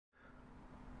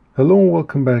Hello and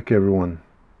welcome back everyone.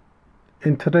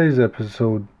 In today's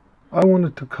episode, I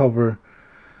wanted to cover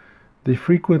the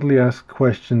frequently asked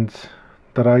questions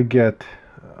that I get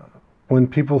when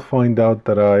people find out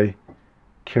that I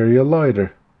carry a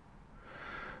lighter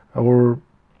or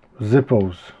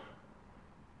Zippos,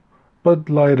 but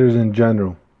lighters in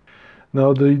general.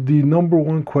 Now the number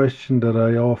one question that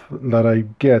I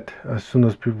get as soon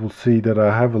as people see that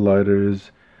I have a lighter is,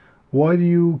 why do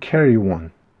you carry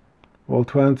one? Well,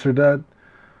 to answer that,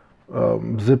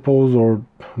 Zippos or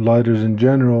lighters in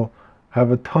general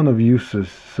have a ton of uses.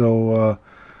 So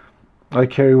I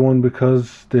carry one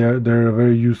because they're a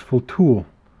very useful tool.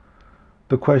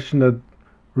 The question that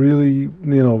really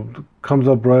comes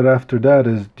up right after that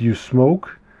is, do you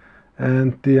smoke?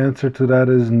 And the answer to that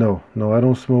is no. No, I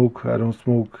don't smoke. I don't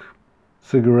smoke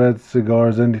cigarettes,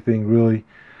 cigars, anything really,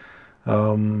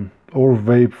 or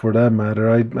vape for that matter.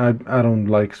 I don't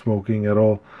like smoking at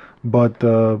all. But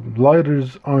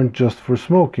lighters aren't just for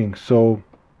smoking, so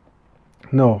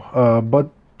no.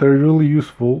 But they're really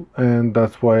useful, and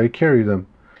that's why I carry them.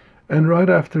 And right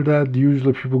after that,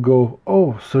 usually people go,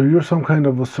 "Oh, so you're some kind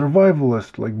of a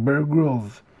survivalist, like Bear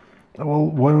Grylls. Well,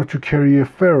 why don't you carry a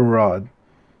ferro rod?"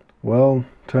 Well,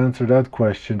 to answer that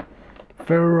question,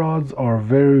 ferro rods are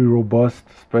very robust,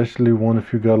 especially one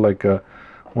if you got like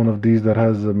one of these that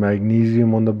has a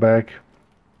magnesium on the back.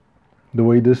 The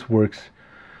way this works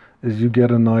is you get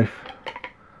a knife,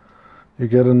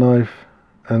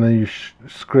 and then you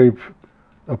scrape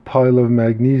a pile of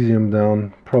magnesium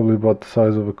down, probably about the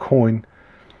size of a coin.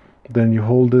 Then you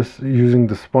hold this using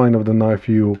the spine of the knife,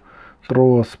 you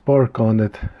throw a spark on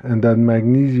it, and that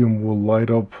magnesium will light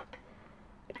up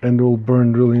and will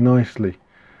burn really nicely.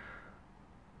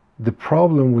 The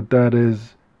problem with that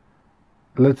is,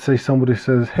 let's say somebody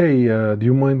says, "Hey, do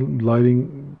you mind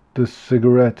lighting this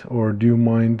cigarette, or do you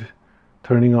mind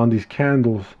turning on these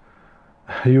candles?"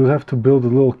 You would have to build a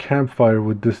little campfire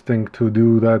with this thing to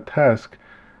do that task,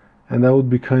 and that would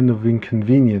be kind of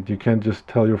inconvenient. You can't just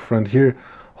tell your friend, "Here,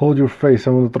 hold your face,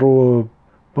 I'm gonna throw a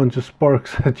bunch of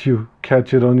sparks at you,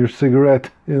 catch it on your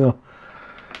cigarette,"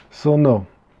 So no,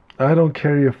 I don't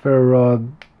carry a ferro rod,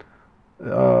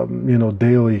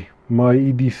 daily. My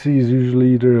EDC is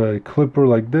usually either a clipper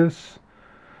like this,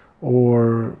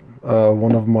 or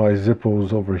one of my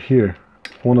Zippos over here.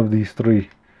 One of these three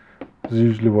is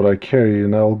usually what I carry,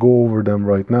 and I'll go over them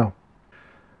right now.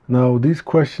 Now, these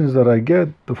questions that I get,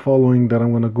 the following that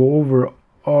I'm going to go over,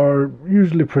 are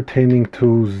usually pertaining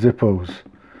to Zippos.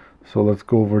 So let's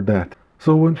go over that.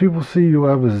 So when people see you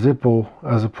have a Zippo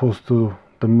as opposed to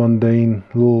the mundane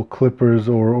little clippers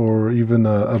or even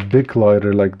a big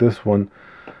lighter like this one,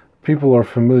 people are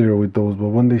familiar with those. But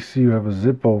when they see you have a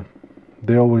Zippo,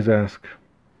 they always ask,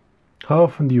 how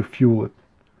often do you fuel it?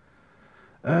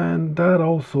 And that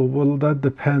also, well, that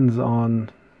depends on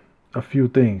a few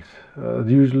things. It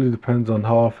usually depends on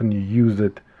how often you use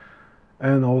it,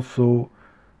 and also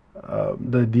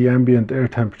the ambient air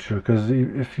temperature. Because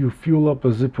if you fuel up a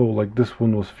Zippo like this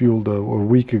one was fueled a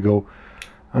week ago,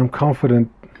 I'm confident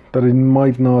that it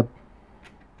might not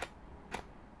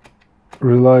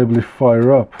reliably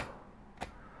fire up.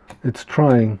 It's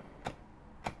trying,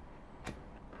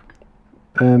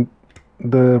 and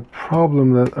the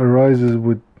problem that arises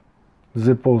with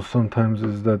Zippos sometimes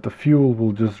is that the fuel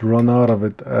will just run out of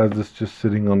it as it's just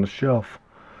sitting on the shelf.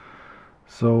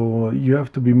 So you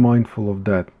have to be mindful of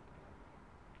that.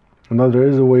 Now there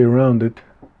is a way around it,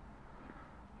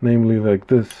 namely like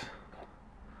this.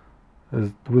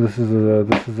 This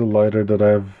is a lighter that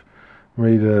I've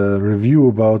made a review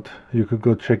about. You could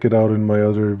go check it out in my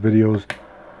other videos.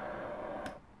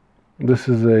 This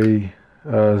is a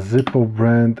Zippo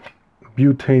brand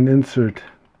butane insert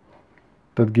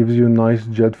that gives you a nice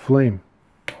jet flame.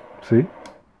 See?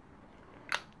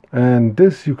 And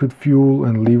this you could fuel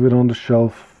and leave it on the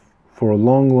shelf for a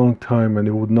long time, and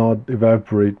it would not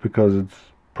evaporate because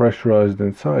it's pressurized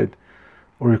inside.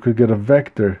 Or you could get a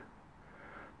Vector.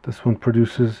 This one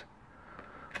produces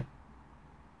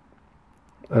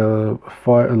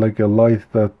fire, like a light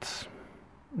that's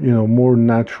more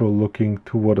natural looking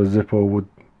to what a Zippo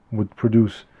would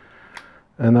produce.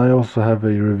 And I also have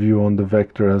a review on the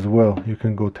Vector as well. You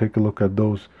can go take a look at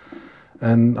those,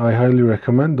 and I highly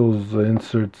recommend those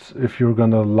inserts if you're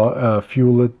gonna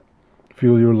fuel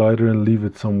your lighter and leave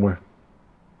it somewhere.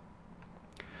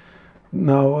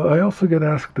 Now, I also get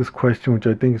asked this question, which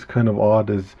I think is kind of odd,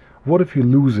 is what if you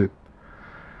lose it?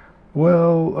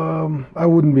 Well, I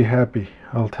wouldn't be happy,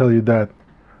 I'll tell you that.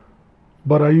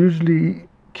 But I usually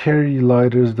carry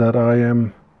lighters that I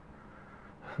am,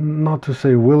 not to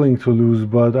say willing to lose,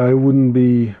 but I wouldn't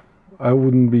be I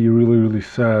wouldn't be really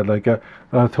sad. Like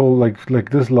I told, like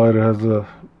this lighter has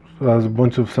a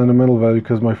bunch of sentimental value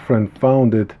because my friend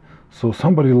found it. So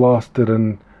somebody lost it,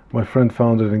 and my friend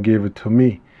found it and gave it to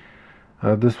me.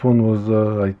 This one was,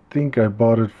 I think I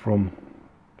bought it from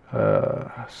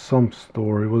some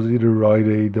store. It was either Rite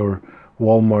Aid or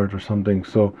Walmart or something.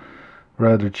 So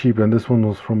rather cheap. And this one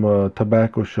was from a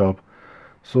tobacco shop.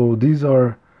 So these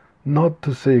are not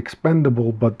to say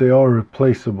expendable, but they are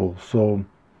replaceable. So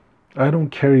I don't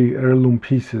carry heirloom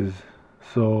pieces.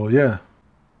 So yeah.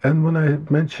 And when I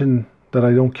mention that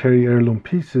I don't carry heirloom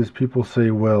pieces, people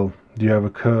say, well, do you have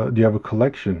a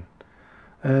collection?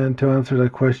 And to answer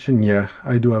that question, yeah,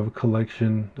 I do have a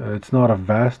collection. It's not a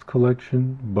vast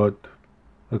collection, but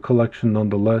a collection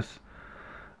nonetheless.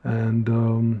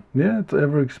 And yeah, it's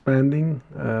ever expanding.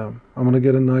 I'm gonna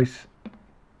get a nice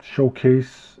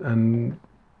showcase and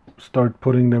start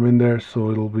putting them in there, so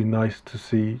it'll be nice to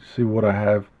see what I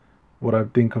have, what I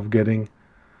think of getting.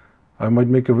 I might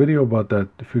make a video about that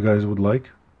if you guys would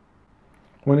like.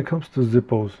 When it comes to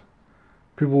Zippos,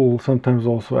 people will sometimes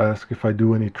also ask if I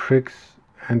do any tricks,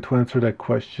 and to answer that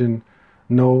question,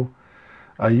 no.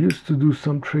 I used to do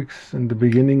some tricks in the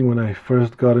beginning when I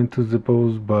first got into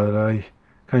Zippos, but I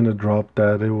kind of dropped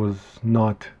that. It was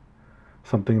not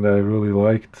something that I really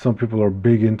liked. Some people are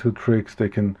big into tricks. They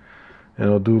can,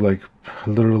 do like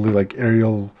literally like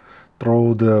aerial,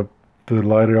 throw the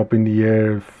lighter up in the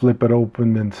air, flip it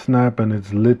open and snap, and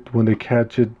it's lit when they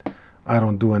catch it. I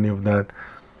don't do any of that.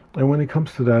 And when it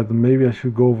comes to that, maybe I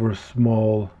should go over a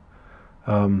small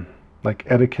like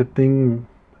etiquette thing,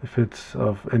 if it's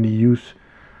of any use.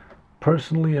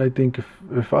 Personally, I think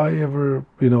if I ever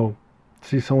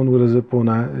see someone with a Zippo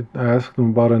and I ask them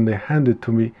about it and they hand it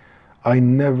to me, I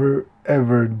never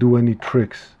ever do any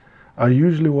tricks.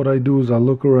 Usually what I do is I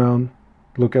look around,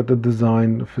 look at the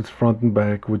design, if it's front and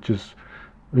back, which is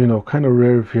kind of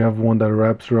rare if you have one that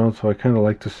wraps around. So I kind of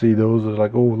like to see those. It's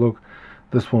like, oh look,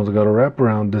 this one's got a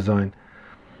wraparound design.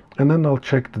 And then I'll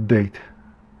check the date.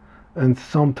 And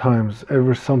sometimes I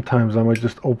might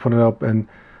just open it up, and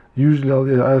usually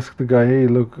I'll ask the guy, hey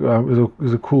look,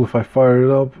 is it cool if I fire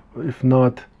it up? If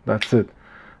not, that's it,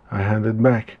 I hand it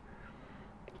back.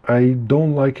 I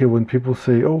don't like it when people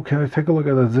say, oh, can I take a look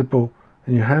at that Zippo,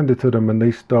 and you hand it to them and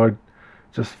they start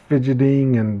just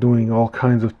fidgeting and doing all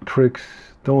kinds of tricks.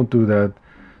 Don't do that.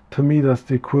 To me, that's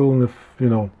the equivalent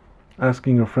of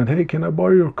asking your friend, hey, can I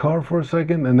borrow your car for a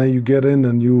second? And then you get in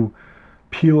and you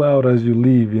peel out as you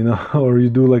leave, or you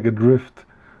do like a drift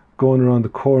going around the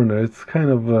corner. It's kind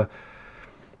of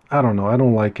I don't know, I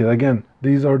don't like it. Again,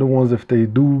 these are the ones, if they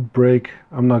do break,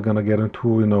 I'm not gonna get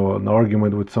into an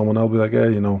argument with someone. I'll be like,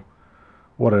 hey,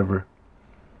 whatever.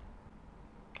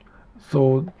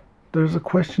 So there's a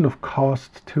question of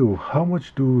cost too. How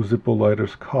much do Zippo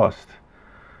lighters cost?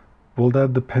 Well,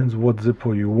 that depends what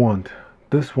Zippo you want.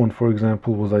 This one, for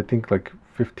example, was I think like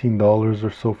 $15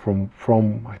 or so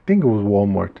from I think it was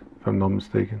Walmart, if I'm not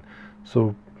mistaken.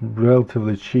 So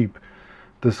relatively cheap.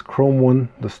 This chrome one,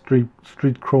 the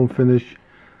street chrome finish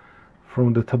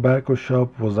from the tobacco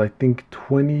shop, was I think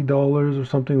 $20 or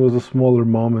something. It was a smaller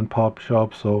mom and pop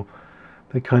shop, so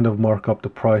they kind of mark up the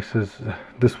prices.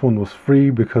 This one was free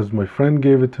because my friend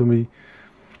gave it to me.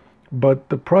 But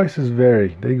the prices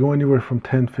vary. They go anywhere from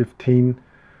 10, 15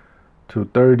 to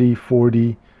 30,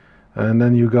 40. And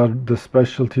then you got the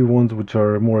specialty ones, which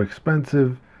are more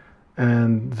expensive.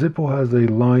 And Zippo has a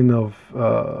line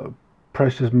of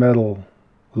precious metal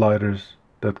lighters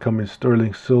that come in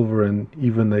sterling silver, and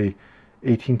even a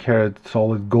 18 karat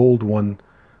solid gold one,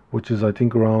 which is I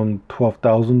think around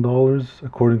 $12,000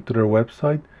 according to their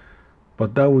website.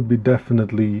 But that would be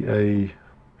definitely a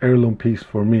heirloom piece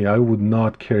for me. I would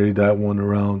not carry that one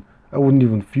around. I wouldn't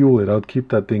even fuel it. I'd keep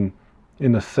that thing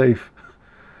in a safe.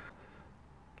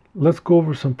 Let's go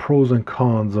over some pros and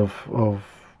cons of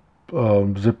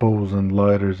Zippos and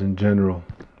lighters in general.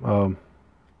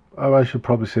 I should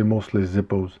probably say mostly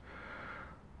Zippos.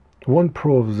 One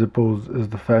pro of Zippos is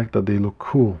the fact that they look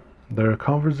cool. They're a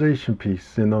conversation piece,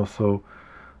 so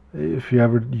if you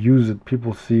ever use it,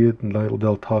 people see it and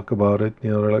they'll talk about it.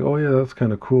 They're like, oh yeah, that's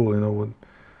kind of cool.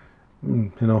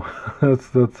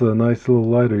 That's a nice little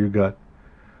lighter you got.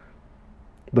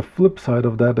 The flip side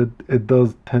of that, it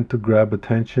does tend to grab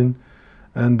attention,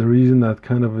 and the reason that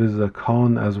kind of is a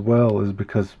con as well is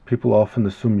because people often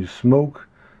assume you smoke,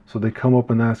 so they come up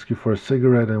and ask you for a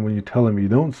cigarette, and when you tell them you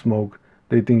don't smoke,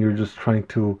 they think you're just trying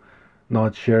to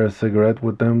not share a cigarette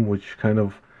with them, which kind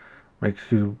of makes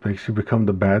you become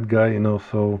the bad guy,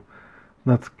 so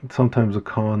that's sometimes a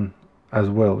con as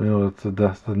well.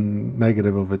 That's the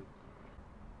negative of it.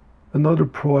 Another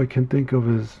pro I can think of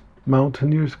is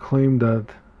mountaineers claim that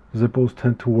Zippos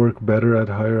tend to work better at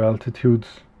higher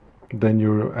altitudes than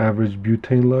your average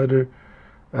butane lighter,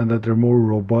 and that they're more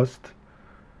robust.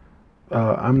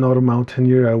 I'm not a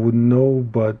mountaineer, I wouldn't know,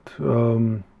 but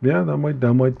yeah,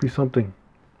 that might be something.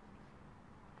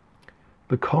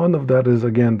 The con of that is,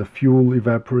 again, the fuel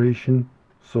evaporation.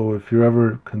 So if you're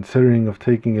ever considering of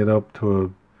taking it up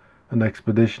to an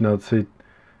expedition, I'd say,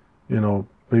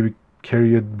 maybe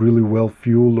carry it really well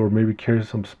fueled, or maybe carry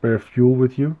some spare fuel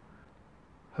with you.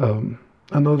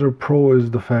 Another pro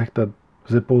is the fact that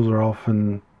Zippos are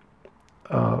often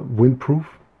windproof,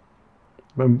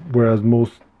 whereas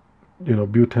most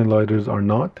butane lighters are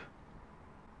not.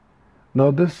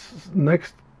 Now this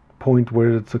next point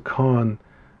where it's a con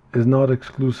is not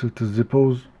exclusive to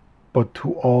Zippos, but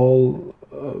to all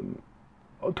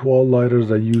lighters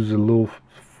that use a little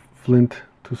flint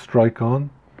to strike on.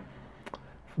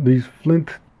 These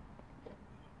flint,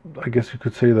 I guess you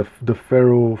could say the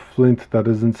ferro flint that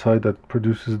is inside that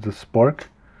produces the spark,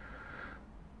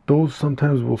 those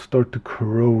sometimes will start to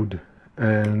corrode,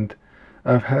 and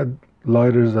I've had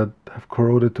lighters that have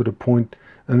corroded to the point,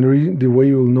 and the way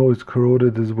you'll know it's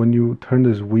corroded is when you turn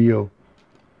this wheel.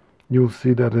 You'll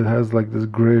see that it has like this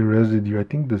gray residue. I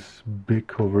think this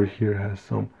Bic over here has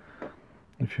some.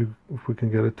 If we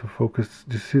can get it to focus,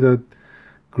 do you see that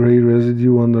gray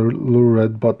residue on the little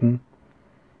red button?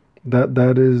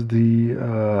 That is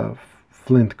the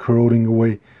flint corroding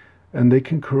away, and they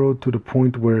can corrode to the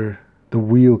point where the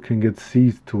wheel can get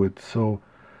seized to it. So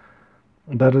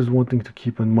that is one thing to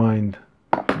keep in mind.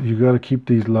 You got to keep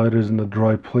these lighters in a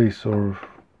dry place, or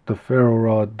the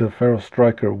ferro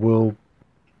striker will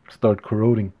start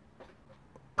corroding.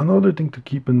 Another thing to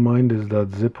keep in mind is that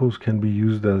Zippos can be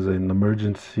used as an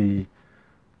emergency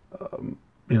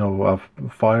a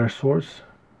fire source.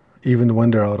 Even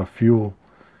when they're out of fuel,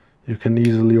 you can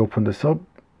easily open this up,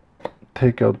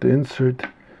 take out the insert,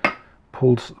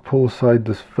 pull aside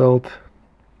this felt.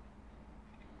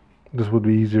 This would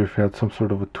be easier if you had some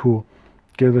sort of a tool.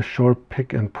 Get a sharp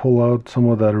pick and pull out some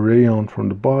of that rayon from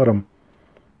the bottom.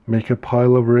 Make a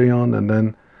pile of rayon and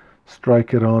then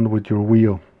strike it on with your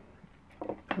wheel,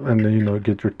 and then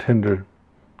get your tinder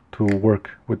to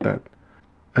work with that.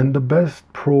 And the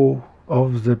best pro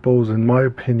of Zippos, in my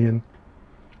opinion,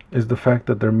 is the fact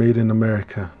that they're made in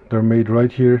America. They're made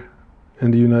right here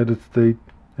in the United States,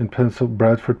 in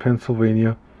Bradford,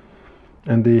 Pennsylvania,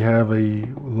 and they have a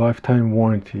lifetime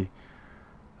warranty.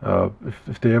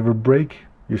 If they ever break,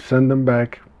 you send them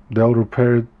back, they'll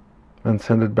repair it and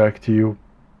send it back to you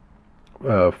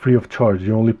free of charge.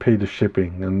 You only pay the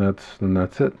shipping, and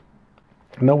that's it.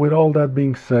 Now, with all that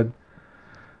being said,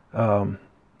 I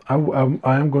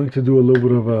am going to do a little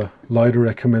bit of a lighter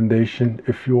recommendation.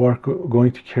 If you are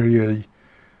going to carry a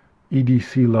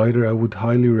EDC lighter, I would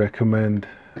highly recommend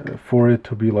for it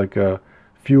to be like a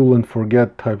fuel and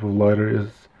forget type of lighter.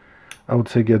 I would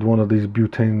say get one of these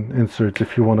butane inserts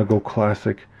if you want to go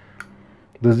classic.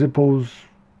 The Zippos,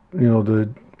 the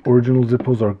original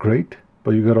Zippos are great,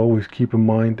 but you got to always keep in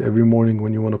mind every morning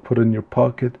when you want to put it in your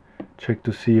pocket, check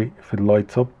to see if it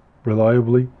lights up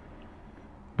reliably.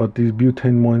 But these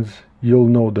butane ones, you'll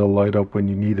know they'll light up when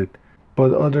you need it.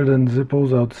 But other than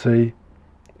Zippos, I would say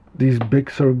these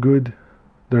Bics are good.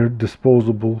 They're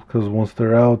disposable, because once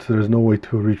they're out, there's no way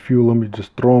to refuel them. You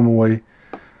just throw them away.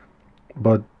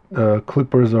 But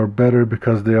clippers are better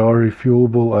because they are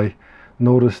refuelable. I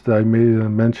noticed I made a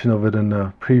mention of it in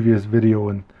a previous video,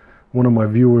 and one of my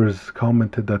viewers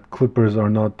commented that clippers are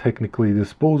not technically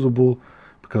disposable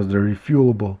because they're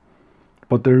refuelable,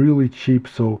 but they're really cheap.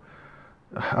 So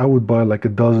I would buy like a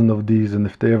dozen of these, and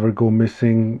if they ever go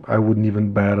missing, I wouldn't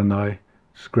even bat an eye.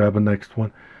 Just grab a next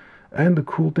one. And the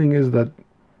cool thing is that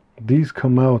these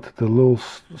come out, the little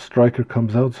striker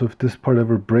comes out, so if this part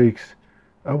ever breaks,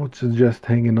 I would suggest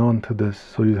hanging on to this,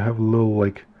 so you have a little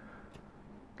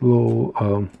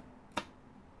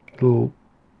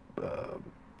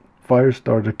fire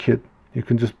starter kit. You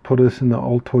can just put this in the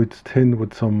Altoids tin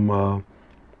with some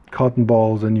cotton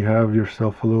balls, and you have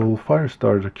yourself a little fire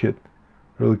starter kit.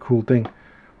 Really cool thing.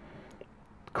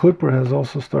 Clipper has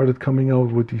also started coming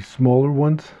out with these smaller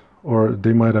ones, or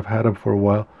they might have had them for a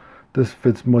while. This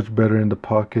fits much better in the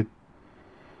pocket.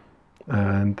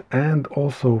 And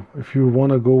also, if you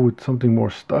want to go with something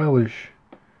more stylish,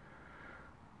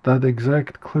 that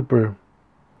exact clipper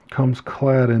comes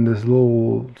clad in this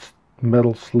little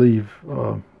metal sleeve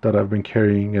that I've been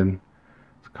carrying, and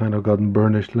it's kind of gotten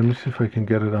burnished. Let me see if I can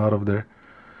get it out of there.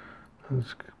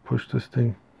 Let's push this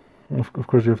thing. Of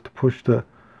course, you have to push the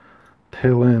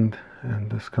tail end, and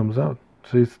this comes out.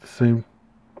 See, it's the same,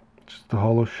 just the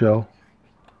hollow shell,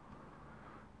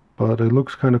 but it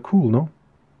looks kind of cool, no?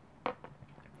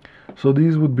 So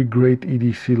these would be great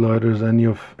EDC lighters, any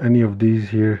of these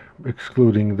here,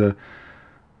 excluding the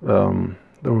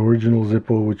original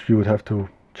Zippo, which you would have to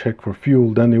check for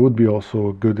fuel. Then it would be also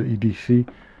a good EDC.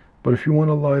 But if you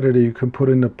want a lighter that you can put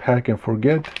in a pack and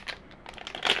forget,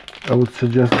 I would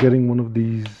suggest getting one of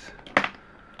these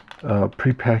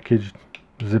pre-packaged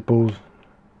Zippos.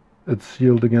 It's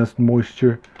sealed against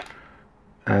moisture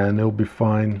and it'll be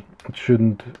fine. It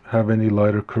shouldn't have any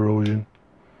lighter corrosion.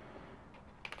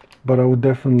 But I would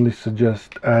definitely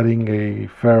suggest adding a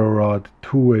ferro rod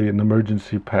to an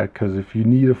emergency pack, because if you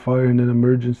need a fire in an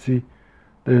emergency,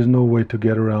 there's no way to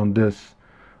get around this,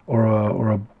 or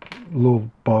a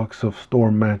little box of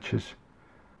storm matches.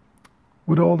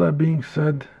 With all that being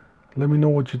said, let me know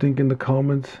what you think in the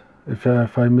comments. If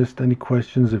I missed any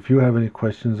questions, if you have any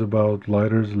questions about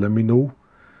lighters, let me know.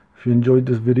 If you enjoyed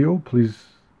this video, please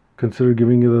consider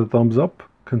giving it a thumbs up.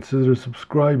 Consider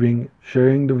subscribing,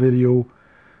 sharing the video,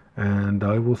 and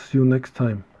I will see you next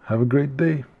time. Have a great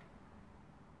day.